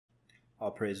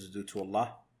All praise is due to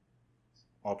Allah.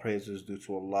 All praise is due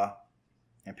to Allah.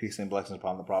 And peace and blessings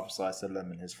upon the Prophet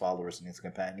ﷺ and his followers and his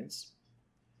companions.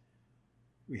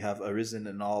 We have arisen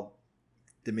and all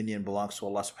dominion belongs to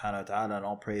Allah subhanahu wa ta'ala, and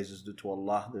all praise is due to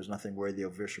Allah. There's nothing worthy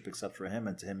of worship except for Him,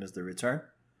 and to Him is the return.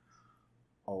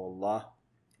 O Allah,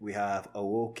 we have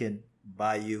awoken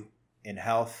by You in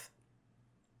health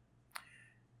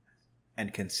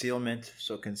and concealment,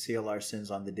 so conceal our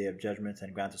sins on the Day of Judgment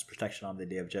and grant us protection on the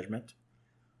Day of Judgment.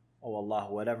 O Allah,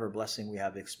 whatever blessing we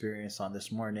have experienced on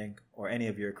this morning or any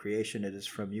of Your creation, it is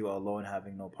from You alone,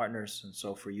 having no partners, and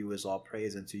so for You is all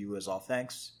praise and to You is all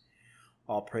thanks.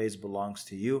 All praise belongs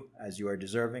to You as You are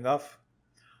deserving of.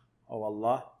 O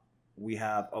Allah, we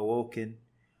have awoken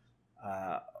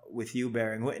with You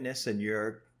bearing witness and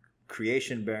Your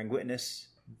creation bearing witness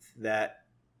that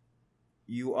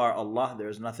You are Allah. There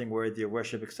is nothing worthy of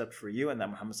worship except for You, and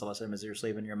that Muhammad ﷺ is Your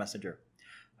slave and Your messenger.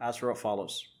 As for what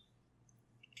follows,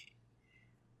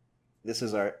 this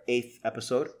is our 8th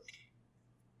episode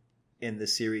in the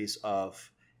series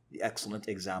of The Excellent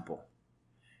Example.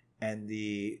 And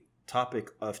the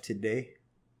topic of today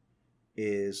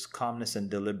is calmness and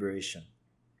deliberation.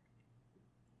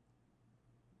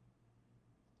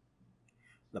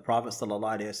 The Prophet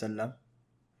ﷺ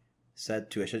said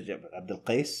to Ashaj Abdul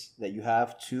Qais that you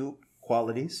have 2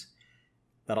 qualities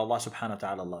that Allah subhanahu wa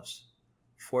ta'ala loves: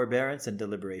 forbearance and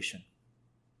deliberation.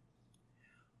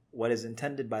 What is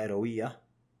intended by rawiyah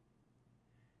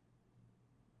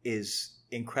is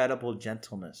incredible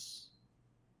gentleness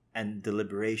and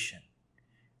deliberation,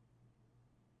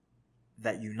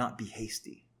 that you not be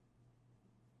hasty,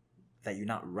 that you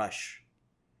not rush.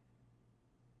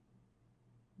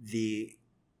 The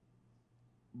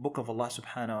book of Allah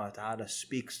subhanahu wa ta'ala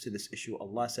speaks to this issue.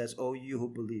 Allah says, "O you who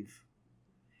believe,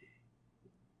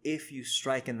 if you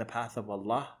strike in the path of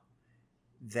Allah,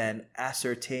 then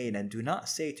ascertain and do not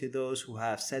say to those who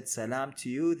have said salam to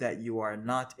you that you are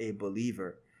not a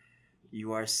believer.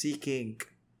 You are seeking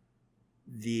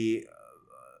the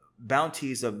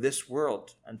bounties of this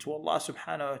world, and to Allah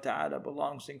subhanahu wa ta'ala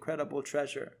belongs incredible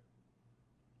treasure."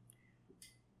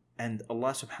 And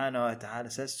Allah subhanahu wa ta'ala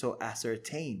says, so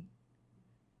ascertain.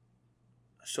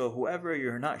 So whoever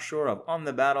you're not sure of on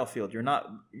the battlefield, you're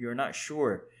not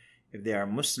sure if they are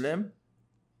Muslim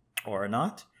or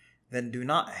not, then do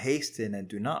not hasten and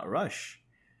do not rush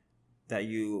that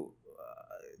you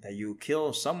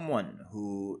kill someone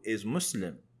who is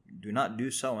Muslim. Do not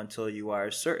do so until you are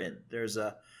certain. There's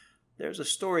a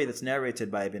story that's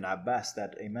narrated by Ibn Abbas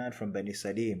that a man from Bani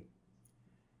Salim,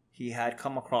 he had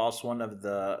come across one of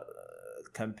the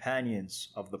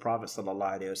companions of the Prophet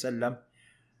ﷺ,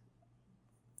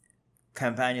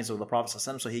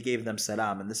 so he gave them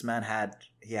salam, and this man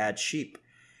had sheep.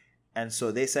 And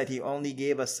so they said he only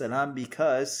gave us salam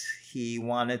because he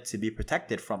wanted to be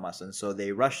protected from us. And so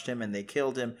they rushed him and they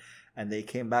killed him, and they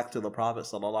came back to the Prophet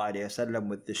ﷺ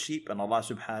with the sheep. And Allah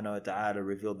subhanahu wa ta'ala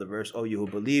revealed the verse, "O you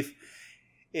who believe,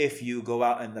 if you go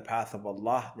out in the path of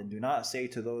Allah, then do not say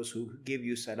to those who give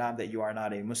you salam that you are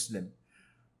not a Muslim,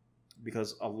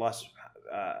 because Allah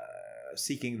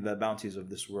seeking the bounties of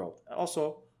this world." And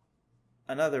also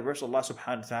another verse, Allah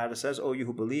subhanahu wa ta'ala says, "O you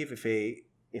who believe, if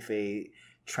a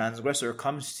transgressor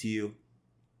comes to you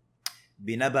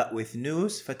binaba, with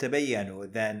news,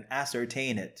 fatabayyanu, then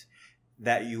ascertain it,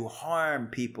 that you harm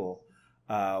people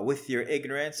with your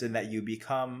ignorance, and that you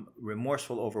become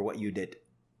remorseful over what you did."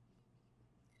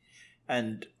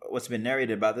 And what's been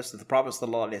narrated about this, that the Prophet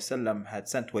ﷺ had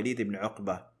sent Walid ibn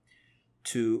Uqba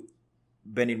to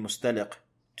Bani al-Mustaliq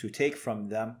to take from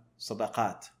them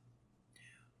sadaqat.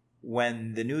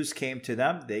 When the news came to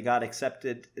them, they got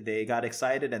excited,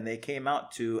 and they came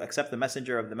out to accept the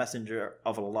messenger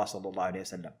of Allah sallallahu alaihi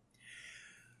wasallam.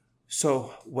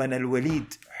 So when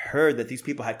Al-Walid heard that these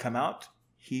people had come out,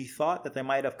 he thought that they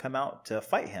might have come out to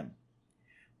fight him.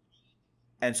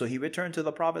 And so he returned to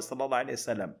the Prophet sallallahu alaihi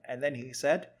wasallam, and then he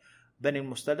said, Bani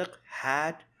al-Mustaliq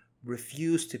had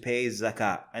refused to pay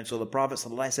zakah. And so the Prophet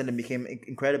sallallahu alaihi wasallam became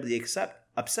incredibly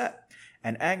upset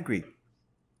and angry.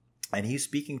 And he's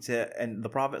and the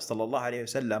Prophet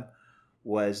ﷺ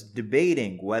was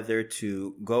debating whether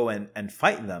to go and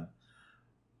fight them.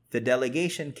 The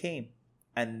delegation came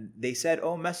and they said,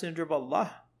 "O Messenger of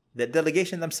Allah." The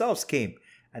delegation themselves came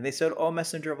and they said, "O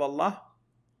Messenger of Allah."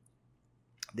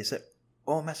 They said,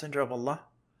 "O Messenger of Allah,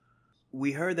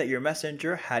 we heard that your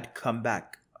messenger had come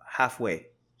back halfway.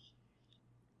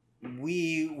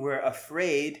 We were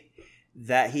afraid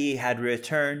that he had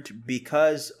returned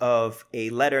because of a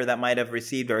letter that might have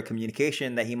received, or a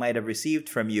communication that he might have received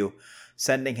from you,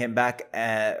 sending him back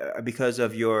because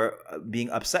of your being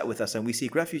upset with us. And we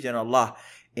seek refuge in Allah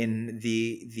in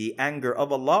the anger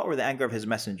of Allah or the anger of His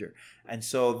Messenger. And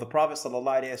so the Prophet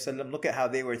ﷺ, look at how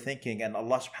they were thinking, and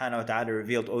Allah subhanahu wa ta'ala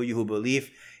revealed, O you who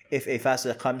believe, if a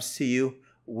fasiq comes to you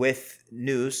with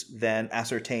news, then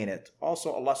ascertain it.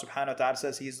 Also, Allah subhanahu wa ta'ala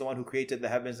says He is the one who created the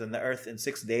heavens and the earth in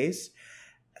 6 days.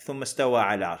 ثُمَّ اسْتَوَى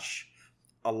عَلَى الْعَرْشِ.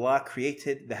 Allah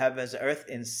created the heavens and earth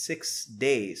in 6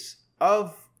 days.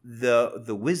 Of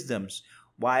the wisdoms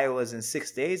why it was in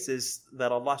 6 days is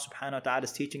that Allah subhanahu wa ta'ala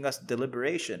is teaching us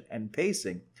deliberation and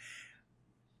pacing.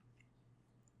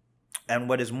 And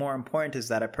what is more important is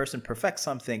that a person perfects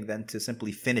something than to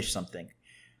simply finish something.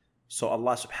 So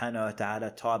Allah subhanahu wa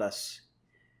ta'ala taught us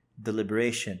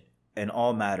deliberation in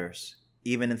all matters,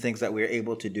 even in things that we are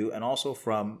able to do, and also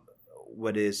from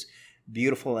what is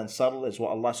beautiful and subtle is what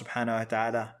Allah subhanahu wa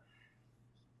ta'ala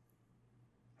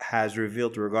has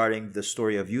revealed regarding the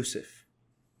story of Yusuf.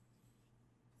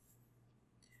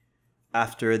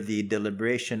 After the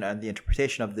deliberation and the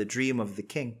interpretation of the dream of the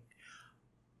king,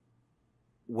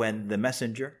 when the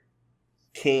messenger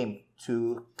came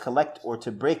to collect or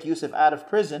to break Yusuf out of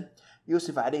prison,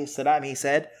 Yusuf alayhi salam, he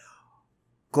said,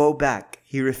 go back.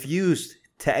 He refused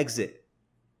to exit.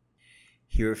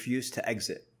 He refused to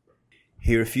exit.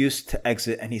 He refused to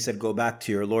exit, and he said, go back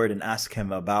to your Lord and ask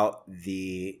him about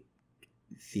the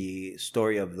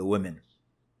story of the women.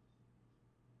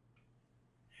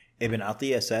 Ibn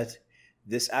Atiyah said,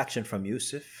 this action from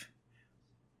Yusuf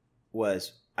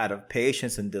was out of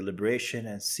patience and deliberation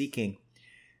and seeking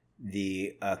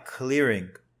the clearing,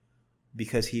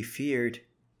 because he feared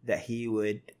that he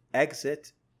would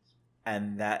exit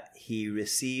and that he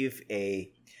receive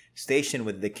a station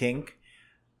with the king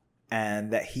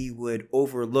and that he would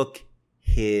overlook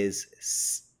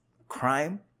his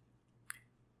crime,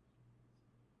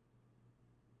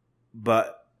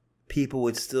 but people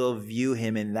would still view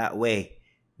him in that way,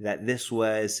 that this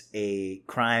was a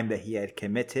crime that he had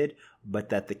committed, but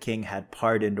that the king had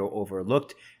pardoned or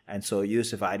overlooked. And so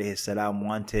Yusuf alayhi salam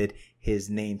wanted his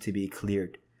name to be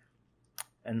cleared.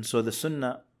 And so the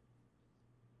sunnah,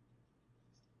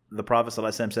 the Prophet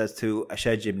ﷺ says to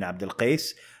Ashaj ibn Abdul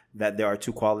Qais that there are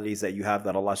two qualities that you have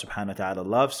that Allah subhanahu wa ta'ala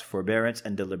loves: forbearance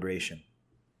and deliberation.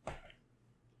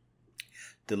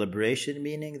 Deliberation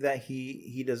meaning that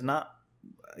he does not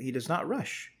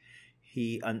rush.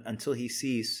 Until he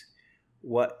sees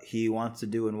what he wants to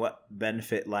do and what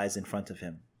benefit lies in front of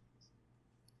him.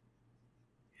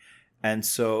 And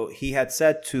so he had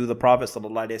said to the Prophet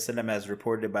ﷺ, as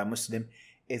reported by Muslim,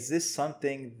 is this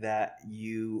something that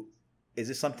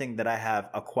I have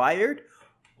acquired,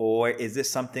 or is this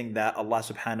something that Allah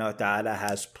subhanahu wa ta'ala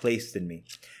has placed in me?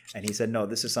 And he said, no,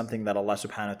 this is something that Allah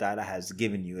subhanahu wa ta'ala has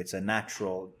given you. It's a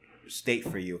natural state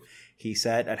for you. He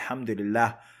said,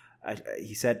 Alhamdulillah.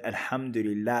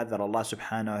 Alhamdulillah that Allah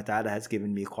subhanahu wa ta'ala has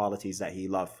given me qualities that He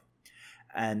loves.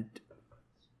 And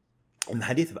in the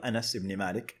hadith of Anas ibn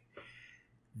Malik,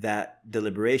 that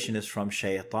deliberation is from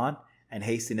shaitan and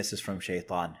hastiness is from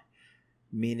shaitan.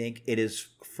 Meaning it is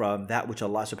from that which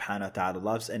Allah subhanahu wa ta'ala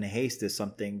loves, and haste is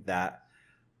something that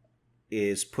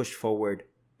is pushed forward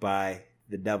by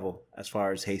the devil as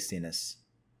far as hastiness.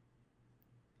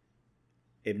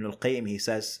 Ibn al-Qayyim, he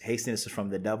says hastiness is from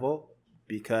the devil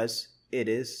because it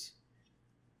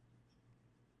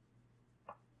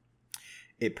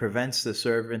prevents the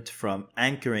servant from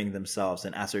anchoring themselves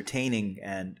and ascertaining,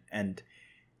 and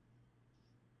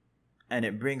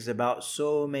it brings about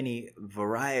so many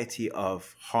variety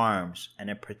of harms, and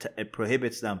it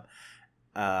prohibits them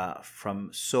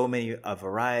from so many a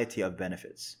variety of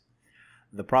benefits.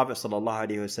 The Prophet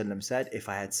ﷺ said, if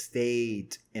I had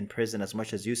stayed in prison as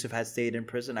much as Yusuf had stayed in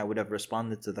prison, I would have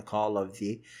responded to the call of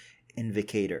the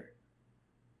invocator.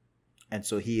 And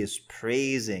so he is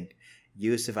praising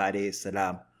Yusuf alayhi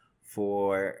salam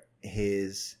for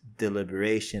his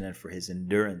deliberation and for his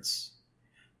endurance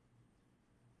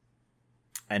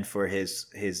and for his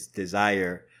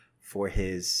desire for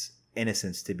his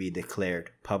innocence to be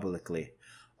declared publicly.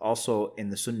 Also in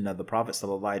the Sunnah, the Prophet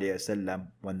ﷺ,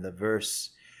 when the verse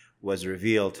was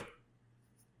revealed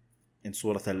in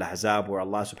Surah Al-Ahzab, where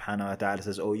Allah subhanahu wa ta'ala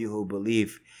says, O you who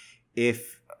believe,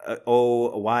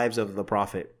 O wives of the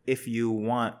Prophet, if you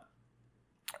want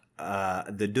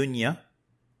the dunya,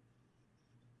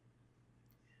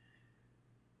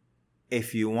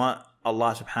 if you want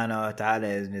Allah subhanahu wa ta'ala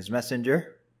and His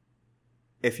Messenger,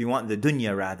 if you want the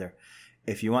dunya rather,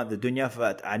 if you want the dunya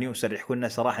فأتعني وسرحكن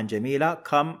سراحا جميلا,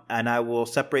 come and I will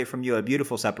separate from you a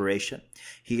beautiful separation.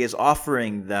 He is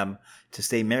offering them to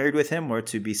stay married with him or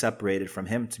to be separated from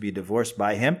him, to be divorced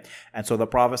by him. And so the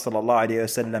Prophet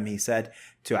ﷺ, he said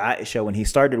to Aisha, when he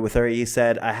started with her, he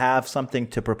said, I have something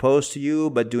to propose to you,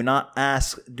 but do not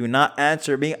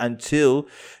answer me until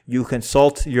you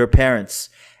consult your parents.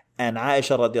 And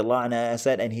Aisha radiallahu anha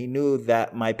said, and he knew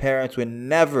that my parents would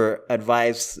never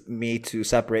advise me to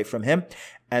separate from him.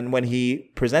 And when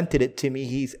he presented it to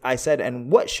me, I said,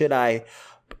 and what should I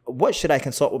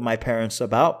consult with my parents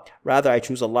about? Rather, I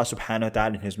choose Allah subhanahu wa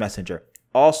ta'ala and his messenger.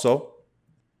 Also,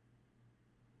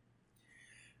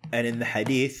 and in the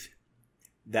hadith,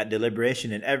 that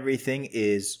deliberation in everything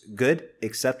is good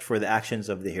except for the actions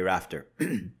of the hereafter.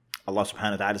 Allah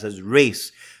subhanahu wa ta'ala says,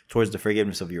 race towards the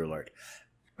forgiveness of your Lord.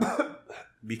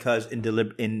 Because in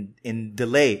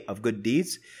delay of good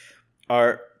deeds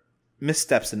are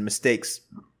missteps and mistakes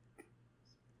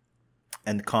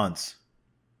and cons.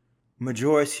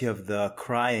 Majority of the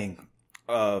crying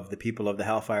of the people of the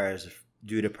hellfire is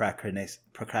due to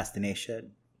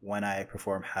procrastination. When I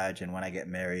perform Hajj and when I get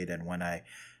married and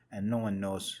no one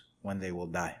knows when they will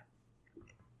die.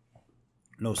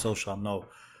 No soul shall know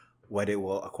what it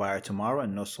will acquire tomorrow,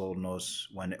 and no soul knows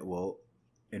when it will,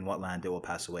 in what land it will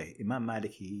pass away. Imam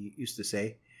Malik, he used to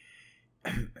say,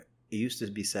 it used to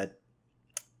be said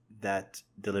that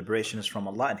deliberation is from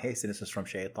Allah and hastiness is from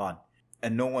shaitan.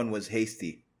 And no one was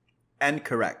hasty and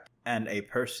correct. And a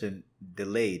person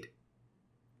delayed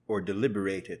or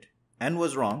deliberated and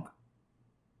was wrong,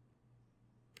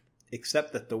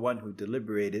 except that the one who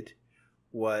deliberated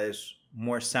was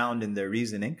more sound in their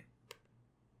reasoning.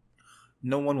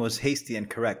 No one was hasty and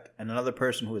correct. And another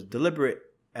person who was deliberate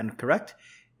and correct,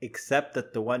 except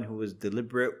that the one who was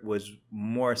deliberate was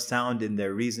more sound in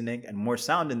their reasoning and more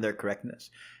sound in their correctness.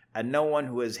 And no one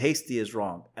who is hasty is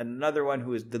wrong. And another one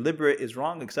who is deliberate is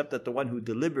wrong, except that the one who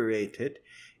deliberated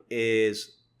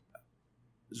is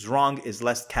wrong is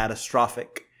less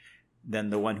catastrophic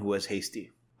than the one who was hasty.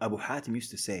 Abu Hatim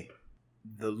used to say,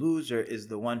 the loser is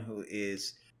the one who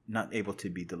is not able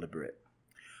to be deliberate.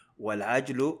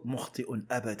 وَالْعَجْلُ مُخْطِئٌ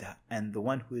أَبَدًا. And the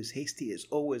one who is hasty is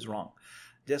always wrong.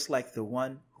 Just like the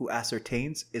one who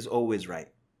ascertains is always right.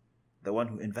 The one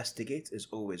who investigates is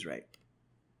always right.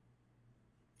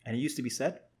 And it used to be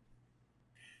said,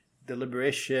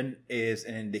 deliberation is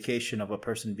an indication of a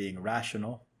person being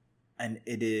rational, and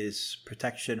it is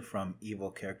protection from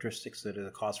evil characteristics. That is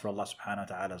a cause for Allah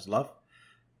subhanahu wa ta'ala's love,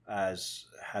 as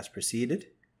has preceded,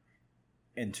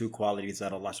 in two qualities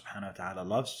that Allah subhanahu wa ta'ala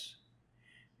loves.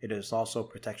 It is also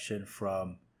protection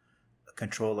from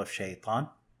control of shaitan.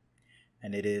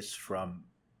 And it is from,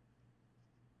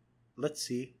 let's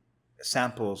see,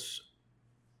 samples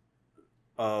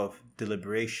of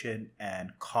deliberation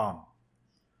and calm.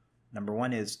 Number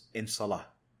one is in Salah.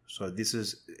 So this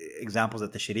is examples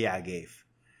that the Sharia gave.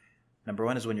 Number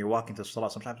one is when you're walking to Salah.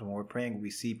 Sometimes when we're praying,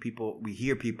 we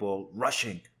hear people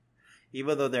rushing.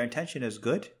 Even though their intention is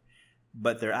good,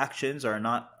 but their actions are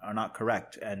not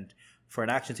correct. And for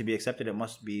an action to be accepted, it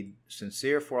must be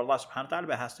sincere for Allah subhanahu wa ta'ala,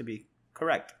 but it has to be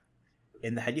correct.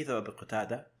 In the hadith of Abu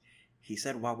Qatada, he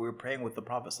said, while we were praying with the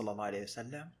Prophet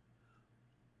ﷺ,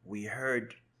 we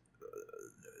heard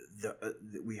the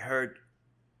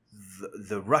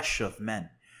rush of men.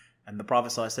 And the Prophet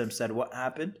ﷺ said, what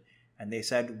happened? And they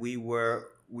said, we were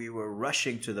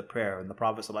rushing to the prayer. And the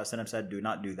Prophet ﷺ said, do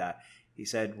not do that. He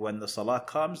said, when the salah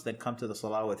comes, then come to the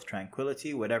salah with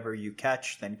tranquility. Whatever you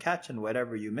catch, then catch. And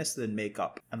whatever you miss, then make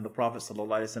up. And the Prophet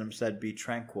ﷺ said, be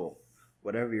tranquil.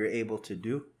 Whatever you're able to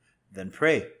do, then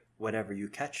pray. Whatever you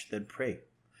catch, then pray.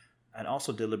 And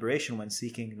also deliberation when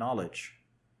seeking knowledge.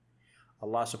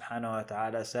 Allah subhanahu wa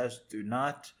ta'ala says, do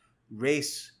not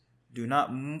race, do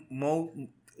not move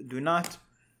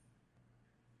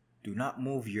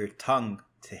your tongue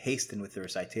to hasten with the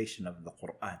recitation of the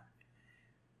Quran.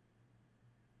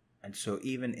 And so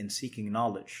even in seeking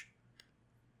knowledge,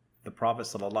 the Prophet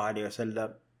sallallahu alaihi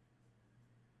wasallam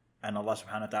and Allah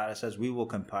subhanahu wa ta'ala says, we will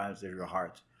compose your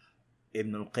heart.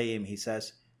 Ibn al-Qayyim, he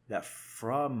says that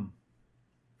from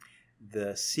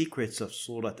the secrets of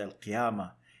Surah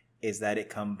Al-Qiyamah is that it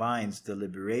combines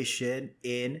deliberation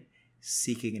in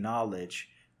seeking knowledge,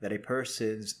 that a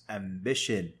person's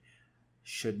ambition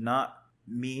should not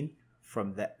mean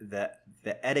from the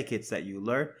etiquettes that you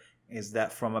learn is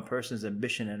that from a person's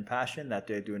ambition and passion that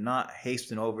they do not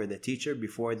hasten over the teacher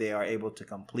before they are able to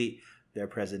complete their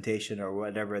presentation or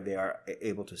whatever they are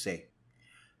able to say.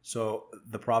 So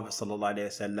the Prophet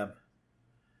ﷺ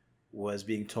was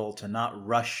being told to not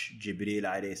rush Jibreel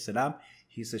alayhi salam.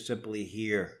 He said simply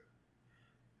hear.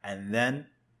 And then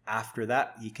After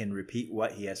that, he can repeat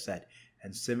what he has said.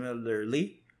 And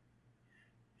similarly,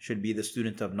 should be the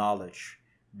student of knowledge,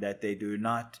 that they do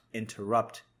not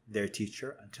interrupt their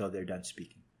teacher until they're done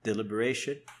speaking.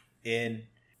 Deliberation in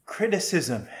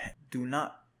criticism. Do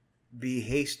not be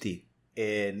hasty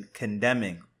in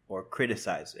condemning or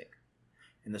criticizing.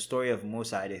 In the story of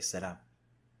Musa alayhi salam,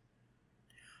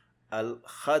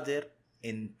 Al-Khadir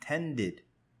intended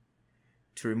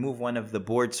to remove one of the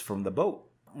boards from the boat.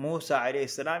 Musa alayhi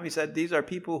salam, he said, these are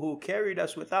people who carried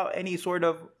us without any sort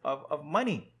of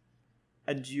money.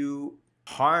 And you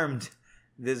harmed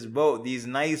this boat, these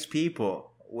nice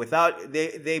people, without,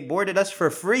 they boarded us for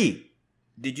free.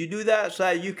 Did you do that so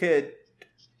that you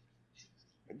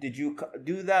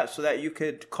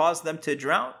could, cause them to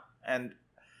drown? And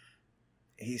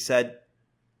he said,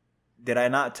 did I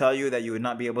not tell you that you would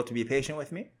not be able to be patient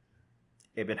with me?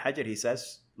 Ibn Hajar, he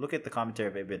says, look at the commentary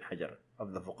of Ibn Hajar,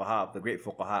 of the fuqaha, of the great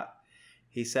fuqaha.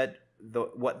 He said,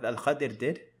 what Al-Khadir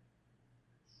did,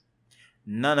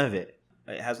 none of it.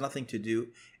 It has nothing to do,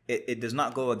 it does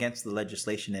not go against the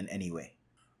legislation in any way.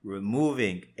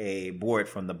 Removing a board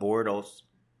from the boards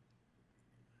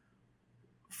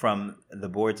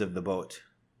of the boat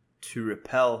to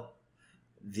repel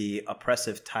the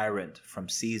oppressive tyrant from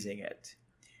seizing it,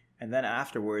 and then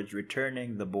afterwards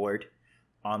returning the board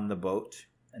on the boat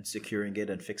and securing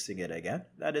it and fixing it again,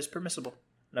 that is permissible.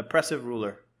 An oppressive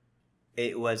ruler,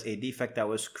 it was a defect that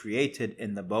was created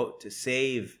in the boat to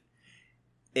save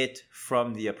it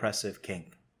from the oppressive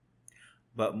king.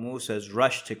 But Musa's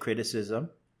rush to criticism,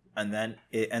 and then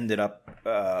it ended up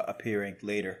appearing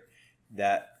later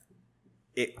that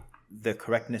the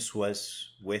correctness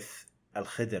was with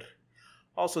Al-Khidr.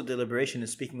 Also, deliberation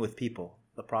is speaking with people.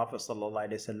 The Prophet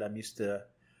ﷺ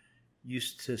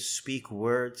used to speak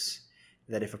words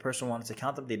that if a person wanted to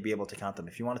count them, they'd be able to count them.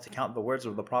 If you wanted to count the words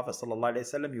of the Prophet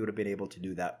ﷺ, you would have been able to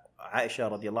do that.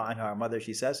 Aisha radiallahu anha, our mother,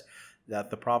 she says that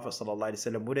the Prophet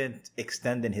ﷺ wouldn't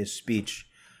extend in his speech,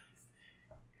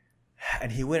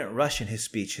 and he wouldn't rush in his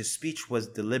speech. His speech was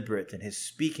deliberate, and his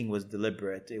speaking was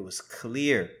deliberate. It was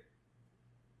clear.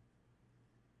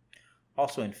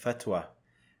 Also in fatwa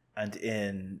and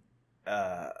in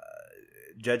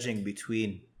judging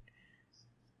between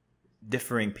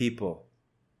differing people,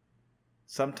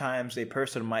 sometimes a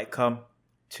person might come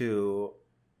to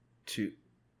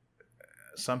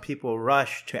some people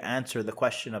rush to answer the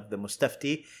question of the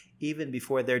mustafti even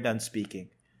before they're done speaking.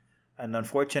 And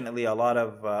unfortunately, a lot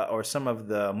of or some of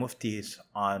the muftis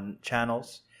on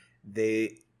channels,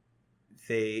 they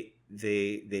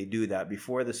do that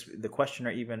before the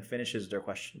questioner even finishes their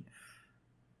question.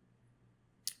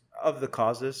 Of the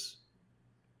causes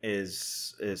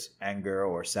is anger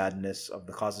or sadness, of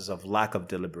the causes of lack of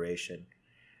deliberation,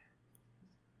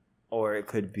 or it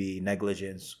could be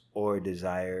negligence or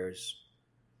desires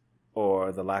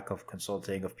or the lack of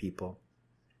consulting of people.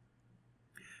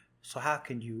 So how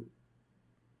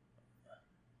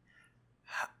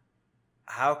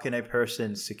can a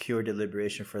person secure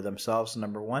deliberation for themselves?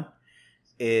 Number one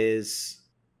is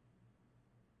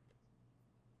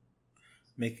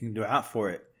making dua for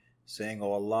it, saying,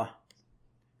 "Oh Allah,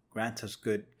 grant us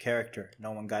good character.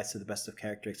 No one guides to the best of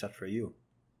character except for you."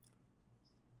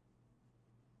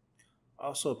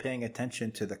 Also paying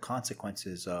attention to the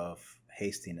consequences of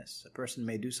hastiness. A person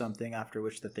may do something after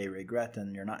which that they regret,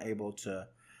 and you're not able to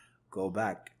go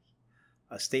back.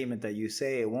 A statement that you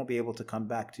say, it won't be able to come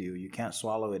back to you. You can't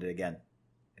swallow it again.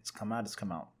 It's come out, it's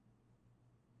come out.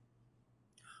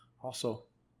 Also,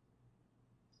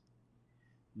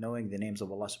 knowing the names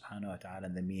of Allah subhanahu wa ta'ala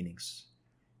and the meanings,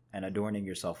 and adorning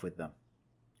yourself with them.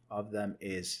 Of them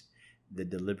is the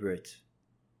deliberate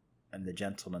and the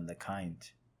gentle and the kind.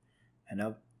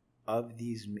 And of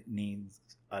these names,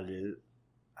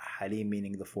 Al-Halim,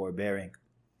 meaning the forbearing.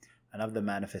 And of the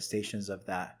manifestations of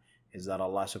that is that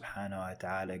Allah subhanahu wa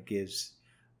ta'ala gives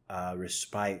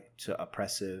respite to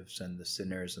oppressives and the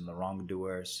sinners and the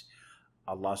wrongdoers.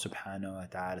 Allah subhanahu wa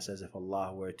ta'ala says, if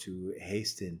Allah were to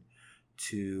hasten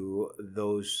to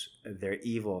those their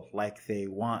evil like they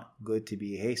want good to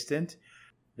be hastened,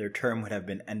 their term would have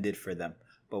been ended for them.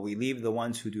 But we leave the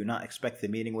ones who do not expect the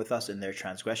meeting with us in their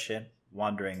transgression,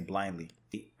 wandering blindly.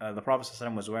 The Prophet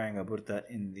ﷺ was wearing a burda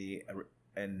in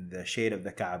the shade of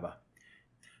the Kaaba.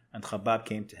 And Khabbab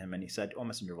came to him and he said, "O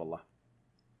Messenger of Allah,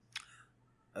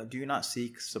 do you not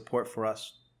seek support for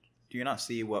us? Do you not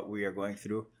see what we are going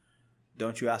through?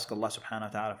 Don't you ask Allah subhanahu wa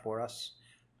ta'ala for us?"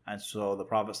 And so the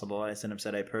Prophet ﷺ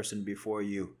said, a person before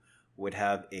you would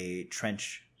have a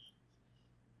trench,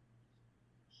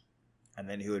 and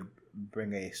then he would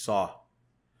bring a saw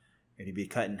and he'd be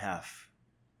cut in half.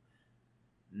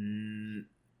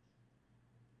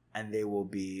 and they will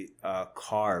be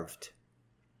carved.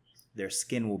 Their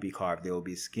skin will be carved. They will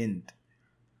be skinned.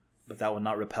 But that will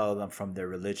not repel them from their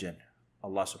religion.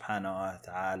 Allah subhanahu wa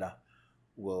ta'ala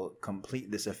will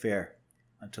complete this affair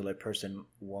until a person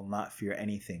will not fear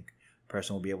anything. A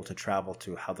person will be able to travel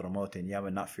to Hadramaut in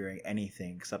Yemen not fearing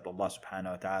anything except Allah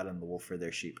subhanahu wa ta'ala and the wolf for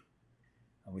their sheep.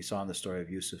 And we saw in the story of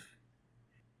Yusuf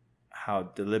how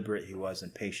deliberate he was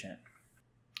and patient.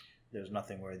 There's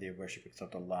nothing worthy of worship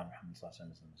except Allah. Muhammad sallallahu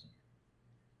alaihi wasallam.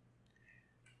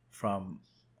 From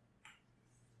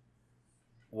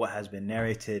what has been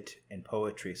narrated in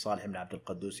poetry, Salih ibn Abdul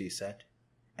Qaddusi said,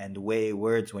 and weigh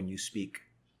words when you speak.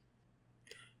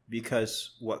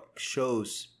 Because what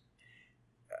shows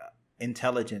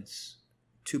intelligence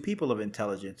to people of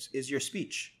intelligence is your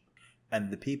speech.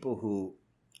 And the people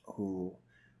who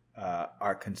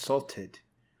are consulted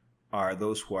are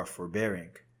those who are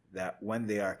forbearing, that when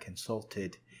they are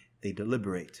consulted, they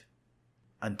deliberate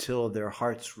until their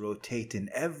hearts rotate in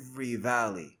every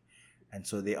valley. And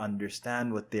so they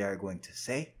understand what they are going to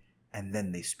say, and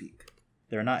then they speak.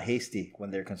 They're not hasty when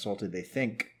they're consulted. They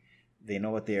think, they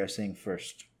know what they are saying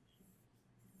first.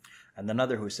 And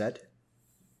another who said,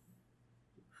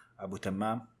 Abu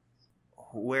Tamam,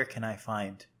 where can I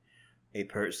find a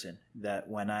person that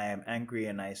when I am angry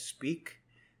and I speak,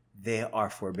 they are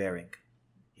forbearing?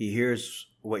 He hears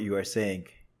what you are saying.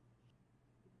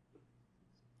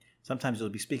 Sometimes you'll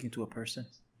be speaking to a person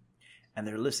and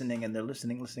they're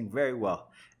listening very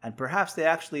well. And perhaps they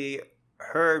actually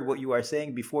heard what you are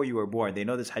saying before you were born. They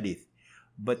know this hadith.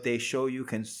 But they show you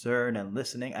concern and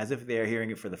listening as if they are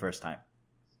hearing it for the first time.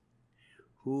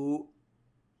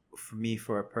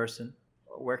 For a person,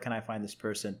 where can I find this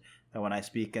person that when I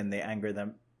speak and they anger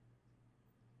them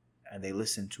and they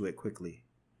listen to it quickly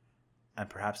and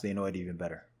perhaps they know it even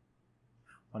better?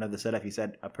 One of the Salaf, he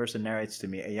said, a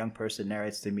young person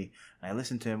narrates to me, and I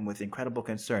listen to him with incredible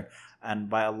concern. And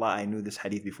by Allah, I knew this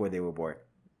hadith before they were born.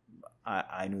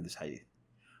 I knew this hadith.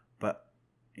 But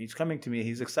he's coming to me,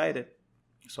 he's excited.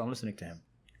 So I'm listening to him.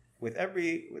 With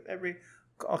every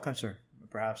all concern.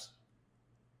 Perhaps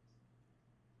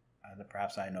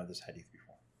I know this hadith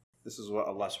before. This is what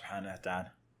Allah subhanahu wa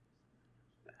ta'ala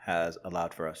has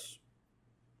allowed for us.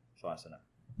 Sallallahu alaihi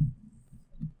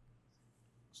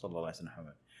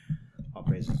wasallam. All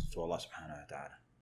praises to Allah subhanahu wa ta'ala.